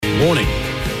Warning.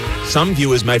 Some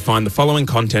viewers may find the following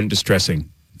content distressing.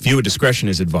 Viewer discretion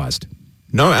is advised.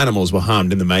 No animals were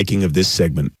harmed in the making of this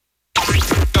segment.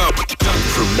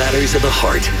 For matters of the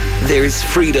heart, there's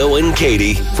Frito and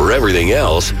Katie. For everything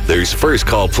else, there's First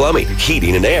Call Plumbing,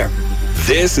 Heating and Air.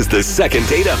 This is the second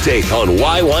date update on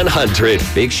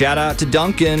Y100. Big shout out to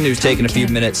Duncan, who's taking a few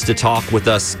minutes to talk with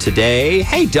us today.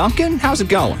 Hey, Duncan, how's it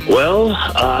going? Well,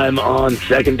 I'm on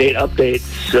second date update,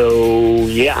 so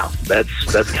yeah,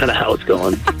 that's kind of how it's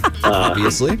going.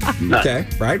 Obviously. Okay,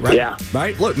 right. Yeah.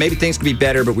 Right. Look, maybe things could be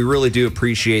better, but we really do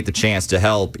appreciate the chance to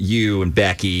help you and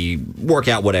Becky work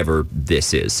out whatever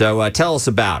this is. So tell us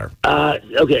about her.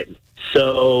 Okay.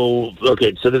 So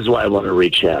this is why I want to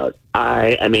reach out.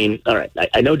 I mean, all right,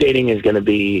 I know dating is going to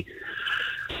be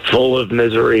full of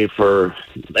misery for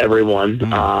everyone.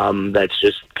 That's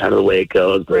just kind of the way it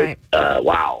goes. But, Right.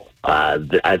 Wow.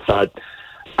 I thought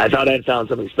I'd found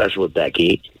something special with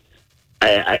Becky.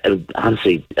 I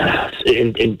honestly,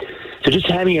 and so just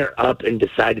having her up and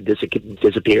decide to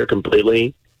disappear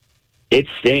completely, it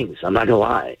stings. I'm not gonna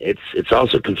lie. It's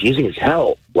also confusing as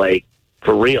hell. Like,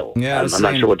 for real. Yeah, I'm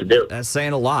not sure what to do. That's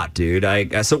saying a lot, dude.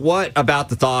 So what about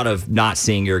the thought of not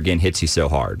seeing her again hits you so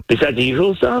hard? Besides the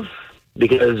usual stuff,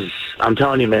 because I'm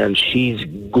telling you, man, she's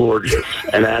gorgeous.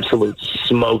 An absolute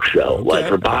smoke show. Okay. Like,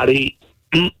 her body,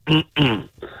 I'm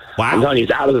Wow. telling you,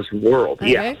 it's out of this world.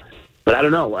 Okay. Yeah. But I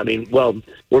don't know. I mean, well,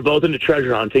 we're both into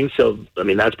treasure hunting, so, I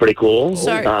mean, that's pretty cool.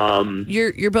 Sorry.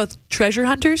 You're both treasure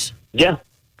hunters? Yeah.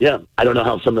 I don't know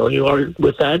how familiar you are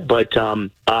with that, but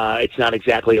it's not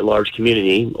exactly a large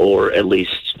community, or at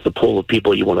least the pool of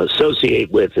people you want to associate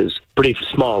with is pretty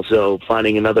small. So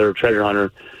finding another treasure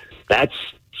hunter, that's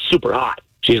super hot.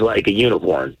 She's like a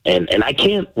unicorn, and I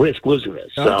can't risk losing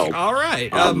this. So, Okay, all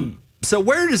right. So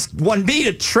where does one meet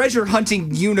a treasure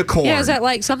hunting unicorn? Yeah, is that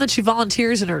like something she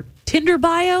volunteers in her Tinder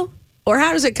bio? Or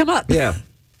how does it come up? Yeah.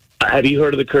 have you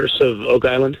heard of the Curse of Oak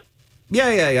Island?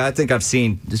 Yeah. I think I've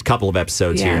seen just a couple of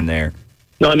episodes here and there.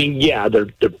 No, I mean, yeah, there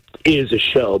is a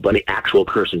show, but the actual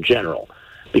curse in general.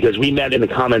 Because we met in the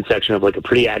comment section of like a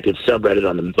pretty active subreddit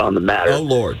on the matter. Oh,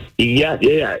 Lord.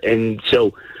 Yeah. And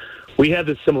so we have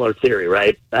this similar theory,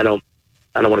 right? I don't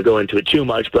want to go into it too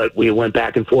much, but we went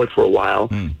back and forth for a while.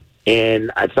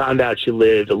 And I found out she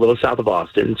lived a little south of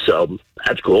Austin, so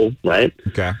that's cool, right?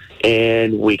 Okay.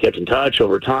 And we kept in touch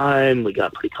over time. We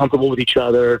got pretty comfortable with each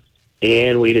other,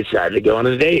 and we decided to go on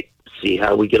a date, see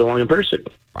how we get along in person.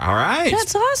 All right.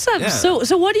 That's awesome. Yeah.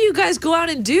 So what do you guys go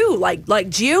out and do? Like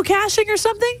geocaching or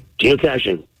something?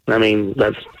 Geocaching. I mean,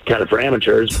 that's kind of for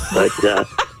amateurs, but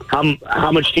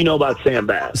how much do you know about Sam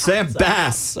Bass? Sam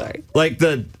Bass. Sorry. Like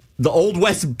the Old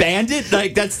West Bandit?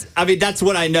 Like that's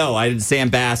what I know. Sam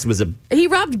Bass was He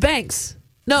robbed banks.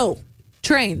 No,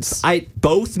 trains.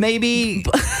 both maybe?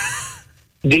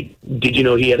 Did you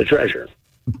know he had a treasure?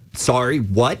 Sorry,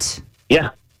 what?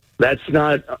 Yeah, that's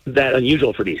not that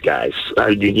unusual for these guys.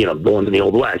 The ones in the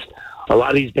Old West. A lot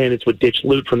of these bandits would ditch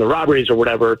loot from the robberies or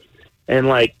whatever, and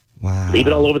leave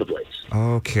it all over the place.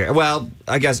 Okay. Well,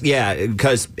 I guess, yeah,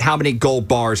 because how many gold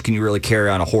bars can you really carry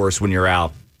on a horse when you're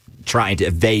out trying to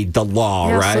evade the law,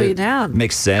 Yeah, right? slow you down.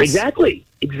 Makes sense.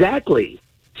 Exactly.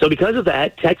 So because of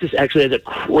that, Texas actually has a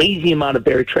crazy amount of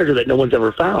buried treasure that no one's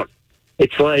ever found.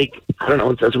 It's like, I don't know,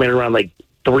 it's estimated around like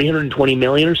 320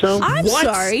 million or so. I'm What?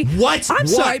 sorry. What? I'm What?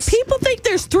 sorry. People think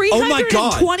there's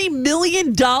 $320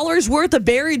 million worth of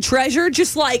buried treasure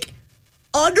just like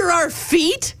under our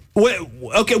feet.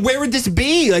 Okay, where would this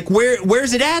be? Like,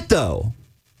 where's it at, though?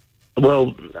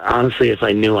 Well, honestly, if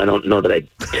I knew, I don't know that I'd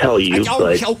tell you.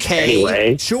 But Okay.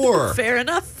 anyway, Sure. Fair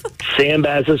enough. Sam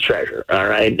Bass's treasure, all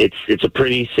right? It's a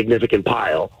pretty significant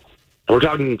pile. And we're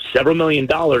talking several $1 million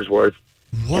worth.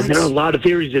 What? And there are a lot of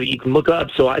theories that you can look up,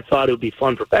 so I thought it would be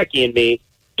fun for Becky and me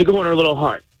to go on our little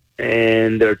hunt.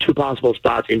 And there are two possible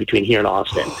spots in between here and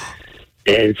Austin.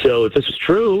 And so if this is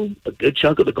true, a good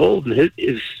chunk of the gold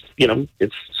is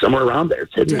it's somewhere around there.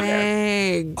 It's hidden in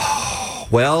there. Dang.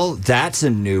 Well, that's a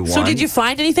new one. So did you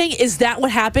find anything? Is that what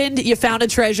happened? You found a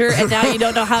treasure and now you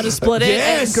don't know how to split it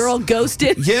Yes. and girl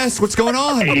ghosted? Yes, what's going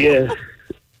on?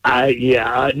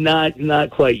 Not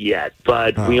quite yet,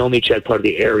 but we only checked part of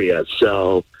the area,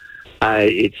 so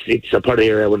it's a part of the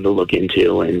area I wanted to look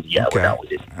into, and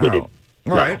we did.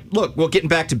 All right. Look, well, getting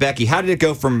back to Becky, how did it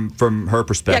go from her Yeah,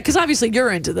 perspective? because obviously you're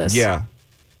into this. Yeah.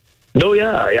 Oh,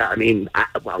 yeah. I mean, I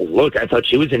thought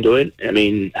she was into it. I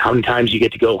mean, how many times you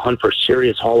get to go hunt for a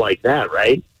serious haul like that,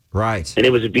 right? Right. And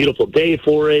it was a beautiful day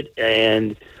for it,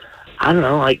 and I don't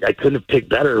know, I couldn't have picked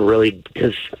better, really,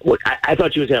 because I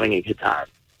thought she was having a good time.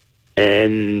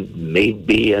 and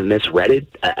maybe I misread it.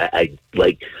 I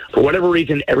like, for whatever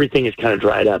reason, everything is kind of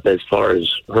dried up as far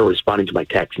as her responding to my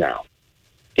text now.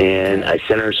 And I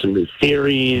sent her some new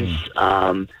theories,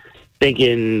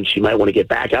 thinking she might want to get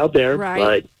back out there,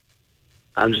 but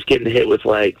I'm just getting hit with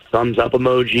like thumbs up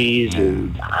emojis,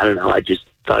 and I don't know. I just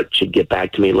thought she'd get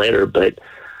back to me later, but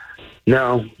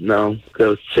no,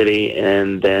 Ghost City.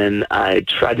 And then I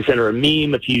tried to send her a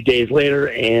meme a few days later,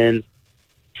 and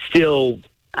still,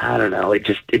 I don't know. It's.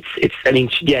 I mean,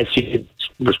 yes, she did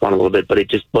respond a little bit, but it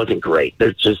just wasn't great.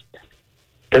 There's just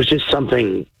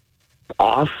something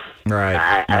off.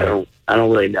 Right. I don't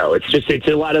really know. It's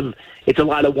a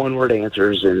lot of one-word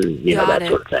answers and that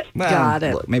sort of thing. Well, Got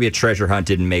it. Look, maybe a treasure hunt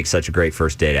didn't make such a great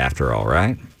first date after all,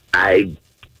 right? I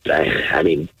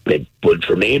mean, it would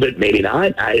for me, but maybe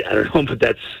not. I don't know, but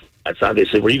that's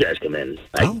obviously where you guys come in,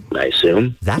 I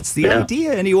assume. That's the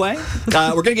idea, anyway.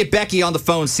 We're going to get Becky on the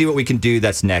phone, see what we can do.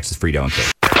 That's next with Frito and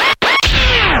Kate.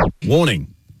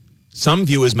 Warning. Some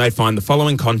viewers may find the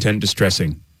following content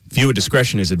distressing. Viewer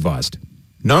discretion is advised.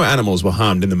 No animals were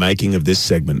harmed in the making of this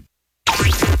segment.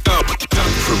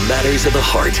 For matters of the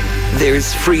heart,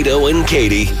 there's Frito and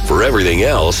Katie. For everything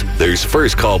else, there's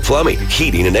First Call Plumbing,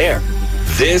 Heating and Air.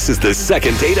 This is the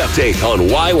second date update on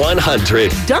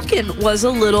Y100. Duncan was a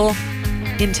little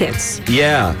intense.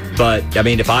 Yeah, but I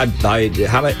mean, if I don't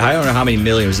know how many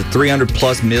million, was it 300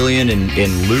 plus million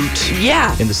in loot?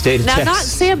 Yeah. In the state of Texas? Now, not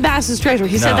Sam Bass's treasure.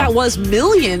 He said that was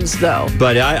millions, though.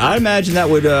 But I imagine that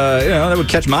would, that would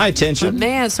catch my attention. But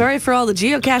man, sorry for all the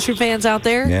geocacher fans out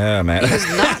there. Yeah, man. He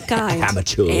was not kind.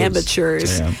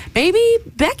 Amateurs. Yeah. Maybe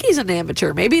Becky's an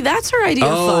amateur. Maybe that's her idea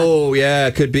of fun. Oh, yeah,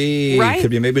 could be. Right?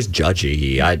 Could be. Maybe it's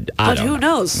judgy. But who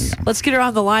knows? Yeah. Let's get her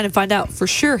on the line and find out for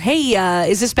sure. Hey,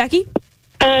 is this Becky?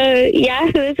 Yeah,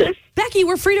 who is this? Becky,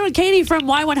 we're Frito and Katie from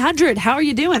Y100. How are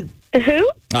you doing?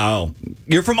 Who? Oh,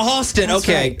 you're from Austin. That's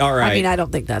okay, right. all right. I mean, I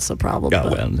don't think that's the problem.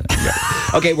 Oh, well, yeah.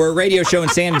 Okay, we're a radio show in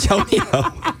San Antonio.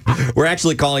 We're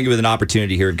actually calling you with an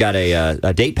opportunity here. We've got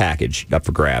a date package up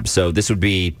for grabs. So this would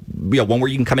be one where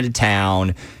you can come into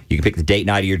town, you can pick the date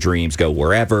night of your dreams, go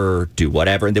wherever, do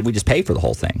whatever, and then we just pay for the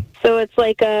whole thing. So it's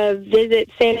like a visit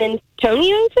San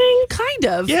Antonio thing? Kind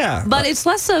of. Yeah. But it's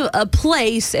less a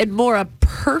place and more a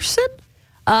person.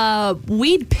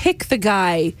 We'd pick the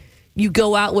guy you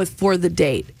go out with for the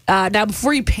date. Now,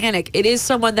 before you panic, it is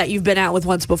someone that you've been out with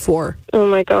once before. Oh,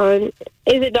 my God.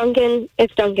 Is it Duncan?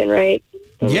 It's Duncan, right?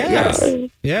 Yeah.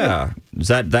 Yeah. Is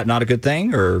that not a good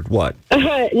thing or what?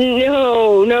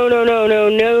 No, not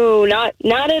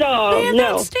at all. Man,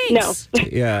 no. that stinks. No.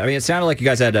 Yeah, I mean, it sounded like you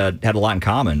guys had a lot in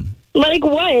common. Like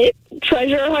what?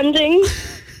 Treasure hunting?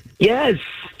 Yes,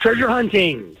 treasure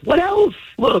hunting. What else?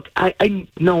 Look, I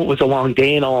know it was a long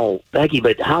day and all, Becky,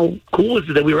 but how cool is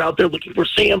it that we were out there looking for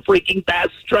Sam freaking Bass'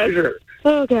 treasure?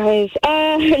 Oh, guys.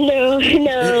 No.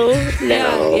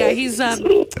 Yeah, he's on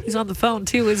the phone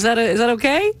too. Is that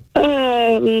okay?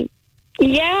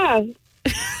 Yeah.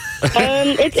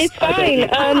 It's fine.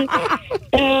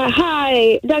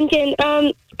 Hi, Duncan.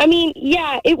 I mean,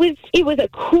 yeah, it was a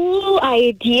cool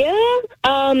idea.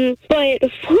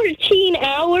 But 14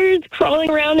 hours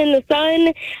crawling around in the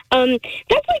sun,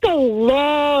 that's like a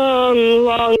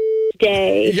long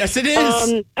day. Yes, it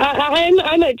is.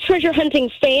 I'm a treasure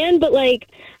hunting fan, but like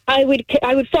I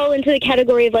would fall into the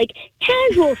category of like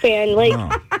casual fan. Like,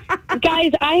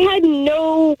 guys, I had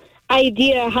no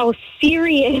idea how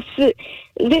serious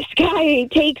this guy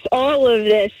takes all of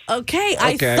this. Okay,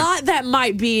 I thought that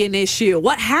might be an issue.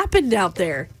 What happened out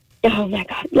there? Oh my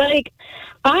God! Like,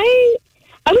 I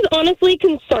was honestly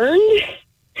concerned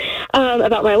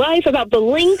about my life, about the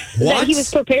lengths that he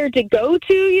was prepared to go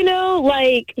to. You know,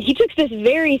 like he took this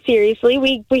very seriously.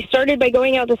 We started by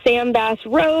going out to Sam Bass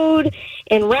Road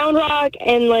and Round Rock,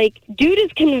 and like, dude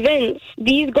is convinced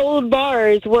these gold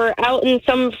bars were out in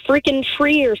some freaking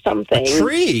tree or something. A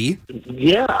tree?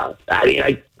 Yeah, I mean,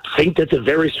 I think that's a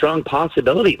very strong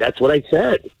possibility. That's what I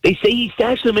said. They say he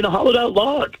stashed them in a hollowed out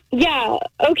log. Yeah,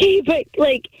 okay, but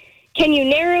like, can you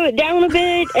narrow it down a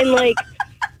bit and like,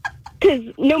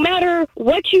 because no matter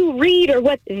what you read or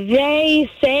what they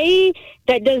say,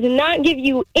 that does not give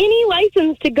you any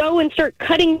license to go and start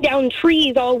cutting down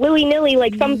trees all willy-nilly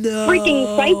like some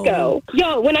freaking psycho.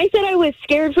 Yo, when I said I was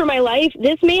scared for my life,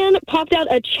 this man popped out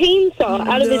a chainsaw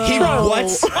out of his trunk on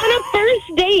a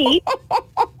first date.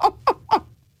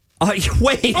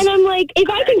 Wait. And I'm like, if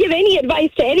I can give any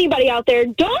advice to anybody out there,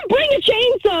 don't bring a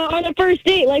chainsaw on a first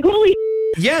date. Like, holy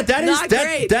yeah, that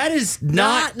is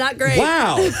not great.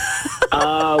 Wow.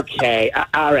 Okay.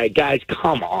 All right, guys,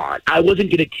 come on. I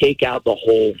wasn't going to take out the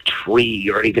whole tree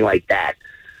or anything like that.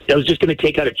 I was just going to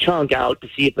take out a chunk out to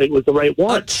see if it was the right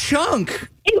one. A chunk?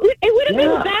 It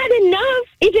have been bad enough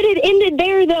if it had ended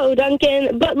there, though,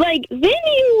 Duncan. But, like, then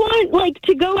you want, like,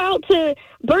 to go out to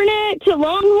Burnett, to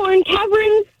Longhorn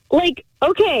Caverns. Like,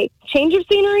 okay, change of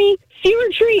scenery, fewer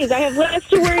trees. I have less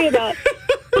to worry about.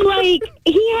 But, like,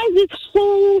 he has this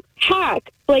whole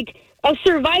pack, like, a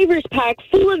survivor's pack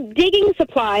full of digging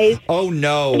supplies. Oh,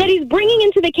 no. That he's bringing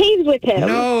into the caves with him.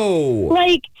 No.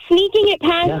 Like, sneaking it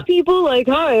past people, like,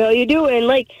 hi, how you doing?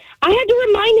 Like, I had to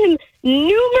remind him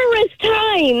numerous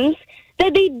times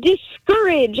that they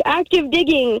discourage active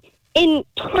digging in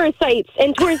tourist sites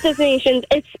and tourist destinations,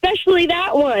 especially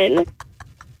that one.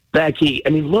 Becky, I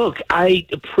mean, look, I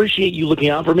appreciate you looking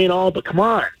out for me and all, but come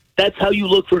on. That's how you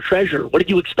look for treasure. What did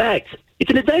you expect? It's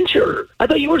an adventure. I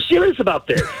thought you were serious about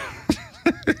this.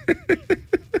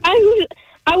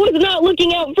 I was not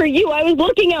looking out for you. I was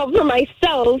looking out for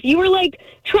myself. You were, like,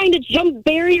 trying to jump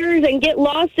barriers and get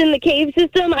lost in the cave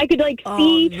system. I could, like,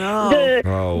 see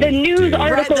the news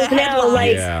articles now,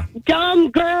 like,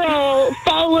 dumb girl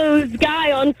follows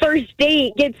guy on first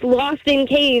date, gets lost in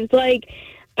caves. Like,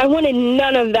 I wanted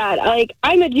none of that. Like,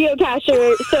 I'm a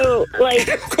geocacher, so, like,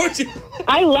 Of course you...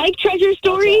 I like treasure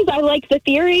stories. I like the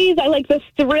theories. I like the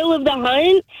thrill of the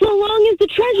hunt. So long as the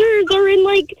treasures are in,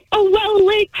 like, a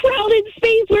well-lit, crowded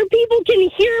space where people can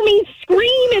hear me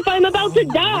scream if I'm about to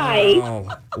die.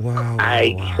 Wow.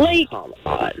 Like, Come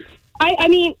on. I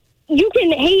mean, you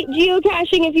can hate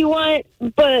geocaching if you want,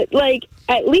 but, like,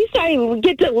 at least I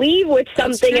get to leave with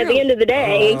something at the end of the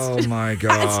day. Oh, my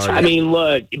God. I mean,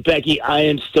 look, Becky, I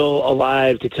am still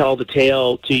alive to tell the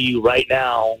tale to you right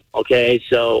now, okay?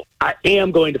 So I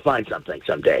am going to find something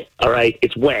someday, all right?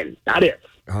 It's when, not if.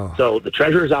 Oh. So the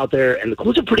treasure is out there, and the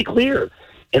clues are pretty clear.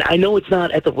 And I know it's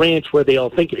not at the ranch where they all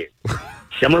think it is.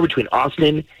 Somewhere between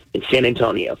Austin and San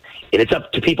Antonio. And it's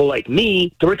up to people like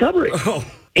me to recover it. Oh.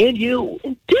 And you.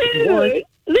 Dude,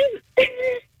 this...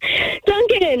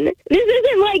 Duncan, this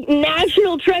isn't like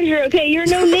national treasure, okay? You're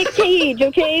no Nick Cage,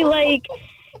 okay? Like,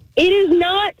 it is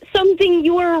not something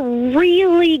you're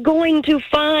really going to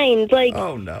find. Like,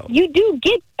 Oh, no. you do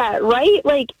get that, right?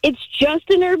 Like, it's just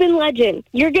an urban legend.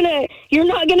 You're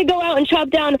not gonna go out and chop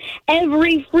down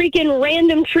every freaking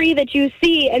random tree that you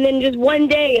see, and then just one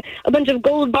day a bunch of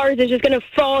gold bars is just gonna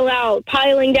fall out,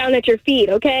 piling down at your feet,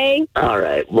 okay? All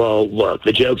right. Well, look,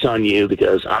 the joke's on you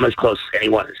because I'm as close as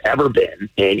anyone has ever been.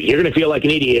 And you're going to feel like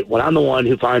an idiot when I'm the one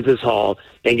who finds this haul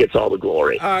and gets all the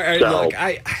glory. All right, So- look,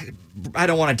 I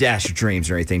don't want to dash your dreams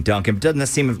or anything, Duncan. Doesn't that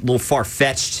seem a little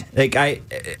far-fetched? Like,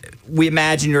 we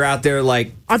imagine you're out there,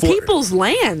 like... On people's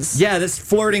lands. Yeah, that's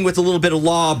flirting with a little bit of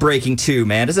law breaking, too,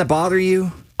 man. Does that bother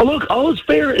you? Oh, look, all is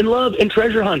fair in love and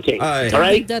treasure hunting. I all I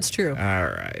right? think that's true. All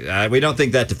right. We don't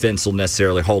think that defense will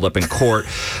necessarily hold up in court.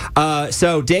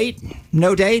 So, date?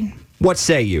 No date? What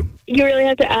say you? You really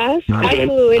have to ask?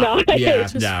 Absolutely not. Yeah,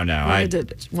 Just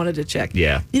no. wanted to check.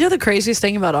 Yeah. You know the craziest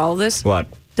thing about all of this? What?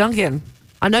 Duncan,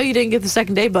 I know you didn't get the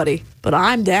second day, buddy, but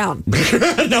I'm down.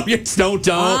 No,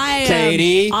 don't.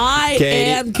 Katie. I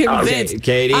am convinced. Okay,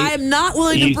 Katie. I am not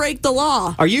willing to break the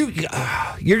law. Are you...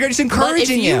 you're just But if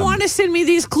encouraging you him. want to send me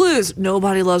these clues,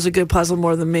 nobody loves a good puzzle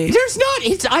more than me. There's not...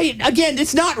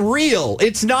 It's not real.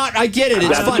 It's not... I get it. It's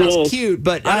That's fun. cool. It's cute,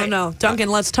 but... I don't know. Duncan,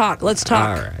 let's talk. Let's All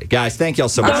talk. right. Guys, thank y'all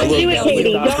so much. Don't do it,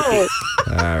 Katie. Don't.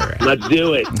 All right. Let's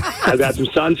do it. I've got some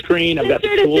sunscreen. I've got the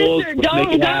Sister to tools. sister, Let's make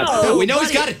don't it happen. go. Oh, we know buddy.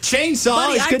 he's got a chainsaw.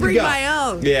 Buddy, he's I good to bring go. my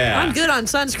own. Yeah. I'm good on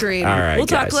sunscreen. All right, We'll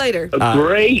talk guys. later.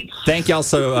 Great. Thank y'all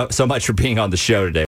so much for being on the show today.